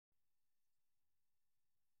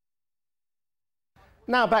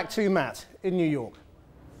Now back to Matt in New York.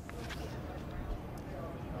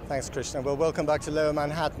 Thanks, Krishna. Well, welcome back to Lower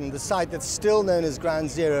Manhattan, the site that's still known as Ground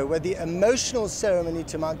Zero, where the emotional ceremony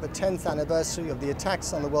to mark the 10th anniversary of the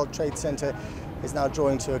attacks on the World Trade Center is now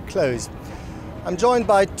drawing to a close. I'm joined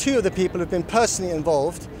by two of the people who've been personally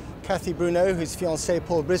involved. Kathy Bruno, whose fiancé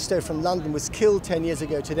Paul Bristow from London was killed 10 years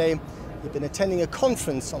ago today. He'd been attending a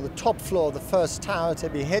conference on the top floor of the first tower to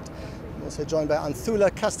be hit. I'm also joined by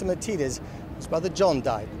Anthula Customer-Tides, whose brother John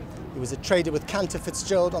died. He was a trader with Cantor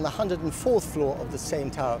Fitzgerald on the 104th floor of the same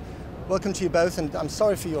tower. Welcome to you both, and I'm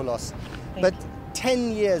sorry for your loss. But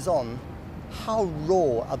 10 years on, how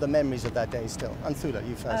raw are the memories of that day still? Anthula,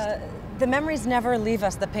 you first. The memories never leave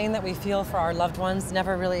us. The pain that we feel for our loved ones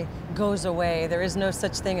never really goes away. There is no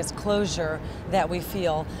such thing as closure that we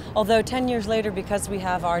feel. Although 10 years later, because we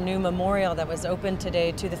have our new memorial that was opened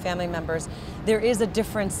today to the family members, there is a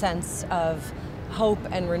different sense of hope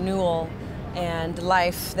and renewal and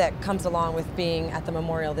life that comes along with being at the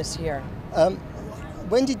memorial this year.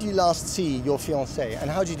 When did you last see your fiancé,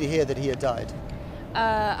 and how did you hear that he had died?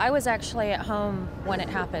 I was actually at home when it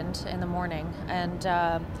happened in the morning,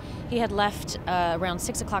 and he had left around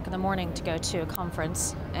 6 o'clock in the morning to go to a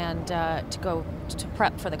conference and to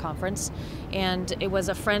prep for the conference. And it was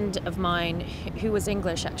a friend of mine who was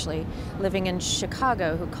English, actually, living in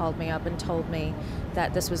Chicago, who called me up and told me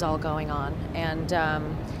that this was all going on. And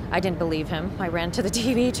I didn't believe him. I ran to the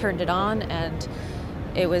TV, turned it on, and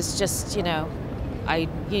it was just, you know,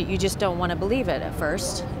 you just don't want to believe it at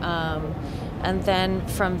first. And then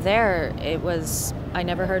from there, I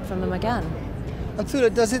never heard from him again.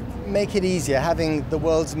 Anthula, does it make it easier having the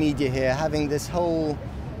world's media here, having this whole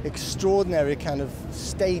extraordinary kind of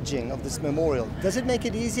staging of this memorial? Does it make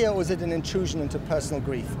it easier, or is it an intrusion into personal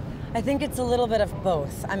grief? I think it's a little bit of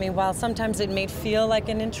both. I mean, while sometimes it may feel like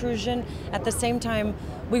an intrusion, at the same time,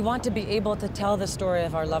 we want to be able to tell the story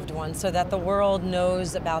of our loved ones so that the world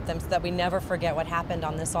knows about them, so that we never forget what happened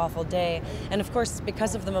on this awful day. And of course,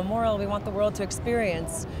 because of the memorial, we want the world to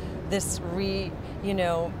experience this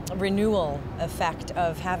renewal effect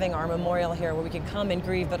of having our memorial here, where we can come and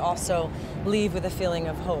grieve, but also leave with a feeling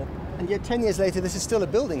of hope. And yet 10 years later, this is still a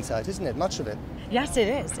building site, isn't it? Much of it. Yes, it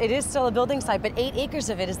is. It is still a building site, but 8 acres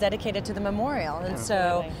of it is dedicated to the memorial. And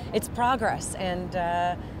so it's progress, and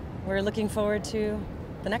we're looking forward to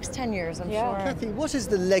the next 10 years, I'm sure. Kathy, what has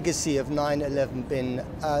the legacy of 9/11 been,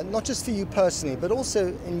 not just for you personally, but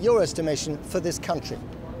also, in your estimation, for this country?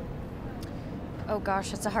 Oh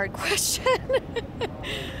gosh, that's a hard question.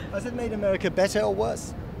 Has it made America better or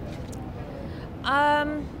worse?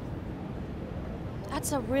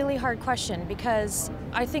 That's a really hard question, because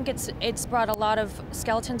I think it's brought a lot of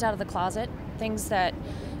skeletons out of the closet, things that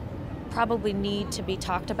probably need to be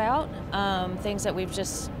talked about, things that we've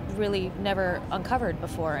just really never uncovered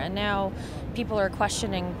before. And now people are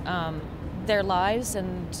questioning their lives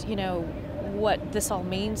and, you know, what this all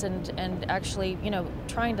means, and actually, you know,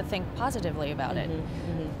 trying to think positively about it.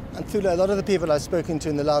 Anthula, a lot of the people I've spoken to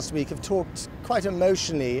in the last week have talked quite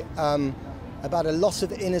emotionally about a loss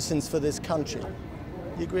of innocence for this country.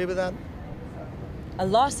 Do you agree with that? A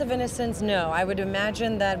loss of innocence, no. I would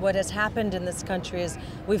imagine that what has happened in this country is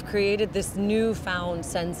we've created this newfound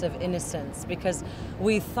sense of innocence, because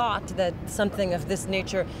we thought that something of this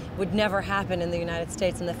nature would never happen in the United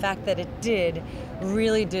States, and the fact that it did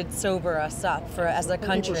really did sober us up as a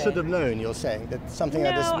country. People should have known, you're saying, that something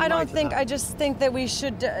like this might have No, I don't think. happened. I just think that we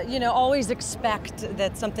should, always expect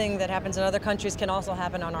that something that happens in other countries can also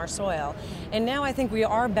happen on our soil. And now I think we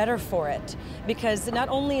are better for it, because not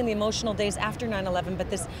only in the emotional days after 9/11, but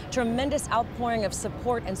this tremendous outpouring of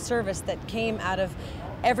support and service that came out of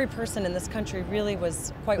every person in this country really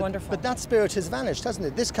was quite wonderful. But that spirit has vanished, hasn't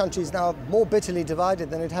it? This country is now more bitterly divided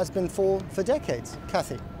than it has been for decades.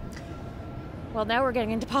 Kathy? Well, now we're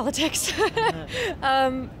getting into politics.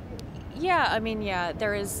 There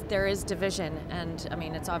is division, and I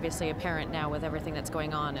mean, it's obviously apparent now with everything that's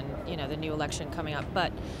going on, and, you know, the new election coming up.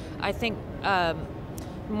 But I think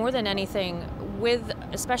more than anything, with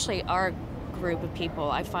especially our group of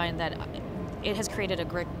people, I find that it has created a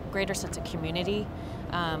greater sense of community.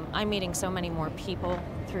 I'm meeting so many more people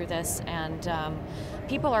through this, and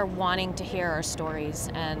people are wanting to hear our stories,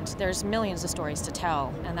 and there's millions of stories to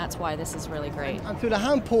tell, and that's why this is really great. Anthula,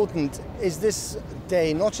 how important is this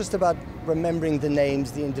day, not just about remembering the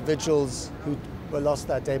names, the individuals who were lost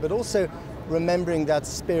that day, but also remembering that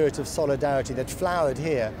spirit of solidarity that flowered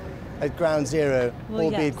here at Ground Zero, Well,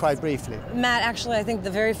 albeit yes. quite briefly. Matt, actually, I think the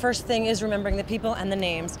very first thing is remembering the people and the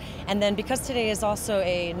names. And then because today is also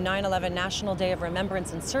a 9/11 National Day of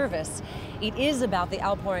Remembrance and Service, it is about the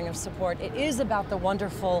outpouring of support. It is about the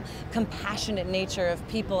wonderful, compassionate nature of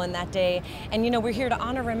people in that day. And, you know, we're here to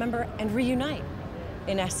honor, remember, and reunite,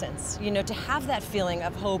 in essence. You know, to have that feeling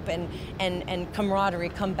of hope and camaraderie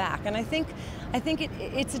come back. And I think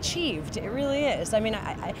it's achieved. It really is. I mean,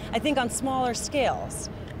 I think on smaller scales.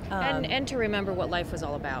 And to remember what life was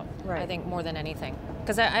all about, Right. I think, more than anything.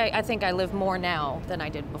 Because I think I live more now than I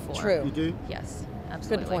did before. True. You do? Yes,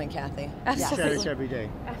 absolutely. Good point, Kathy. Cherish every day.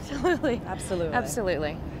 Absolutely. Absolutely.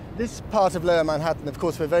 Absolutely. This part of Lower Manhattan, of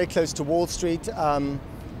course, we're very close to Wall Street.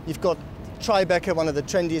 You've got Tribeca, one of the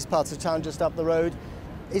trendiest parts of town, just up the road.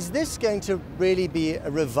 Is this going to really be a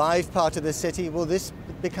revived part of the city? Will this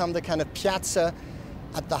become the kind of piazza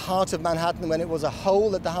at the heart of Manhattan when it was a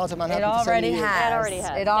hole at the heart of Manhattan? It for so many already years? has. It already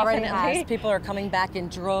has, It already definitely. has. People are coming back in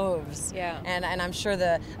droves. Yeah. And I'm sure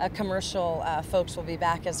the commercial folks will be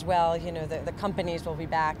back as well. You know, the companies will be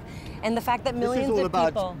back. And the fact that millions This is all of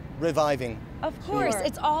about people. reviving. Of course, Sure.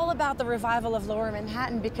 it's all about the revival of Lower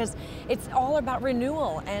Manhattan because it's all about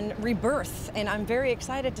renewal and rebirth. And I'm very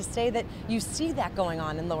excited to say that you see that going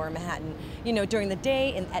on in Lower Manhattan. You know, during the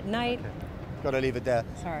day and at night. Got to leave it there.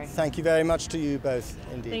 Sorry. Thank you very much to you both,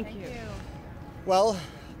 indeed. Thank you. Well,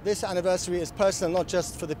 this anniversary is personal not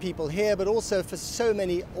just for the people here, but also for so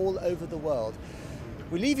many all over the world.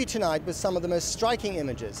 We leave you tonight with some of the most striking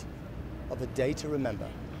images of a day to remember.